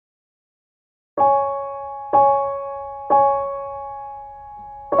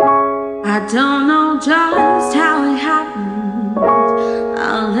I don't know just how it happened.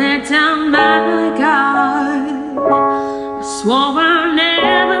 I let down my guard. I swore I'd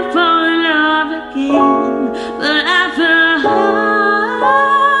never fall in love again, but I fell hard.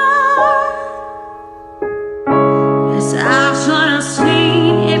 Guess I should have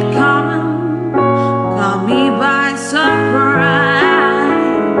seen it coming. Caught me by surprise.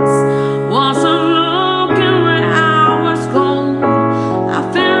 Wasn't looking where I was going. I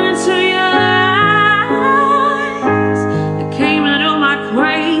fell into your eyes. It came into my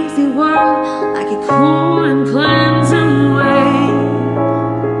crazy world like a cool and cleansing wave.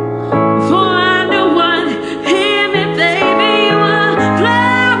 Before I knew what hit me, baby, you were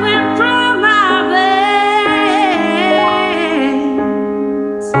flowing from my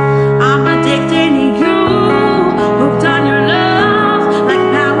veins. I'm addicted to you, hooked on your love like a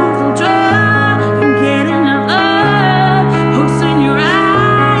powerful drug. Can get enough love, hooks in your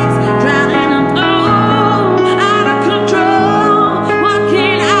eyes, drowning in blue, out of control. What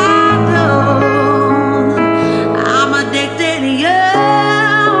can I do? I'm addicted to you.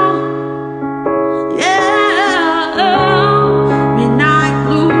 Yeah, midnight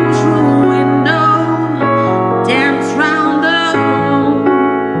blues through the window, dance round the room.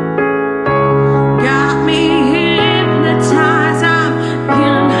 Got me hypnotized, I'm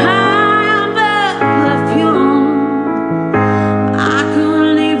getting high on the perfume. I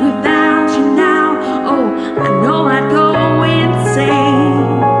couldn't live without you now. Oh, I know I'd go insane.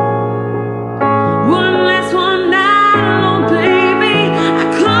 One last one night alone, baby. I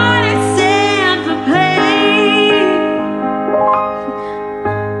couldn't stand the pain.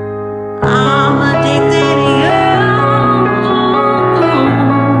 I'm addicted to you.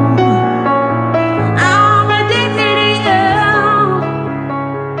 I'm addicted to you.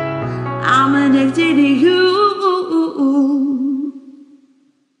 I'm addicted to you.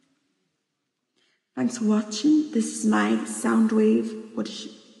 Thanks for watching. This is my Soundwave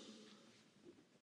audition.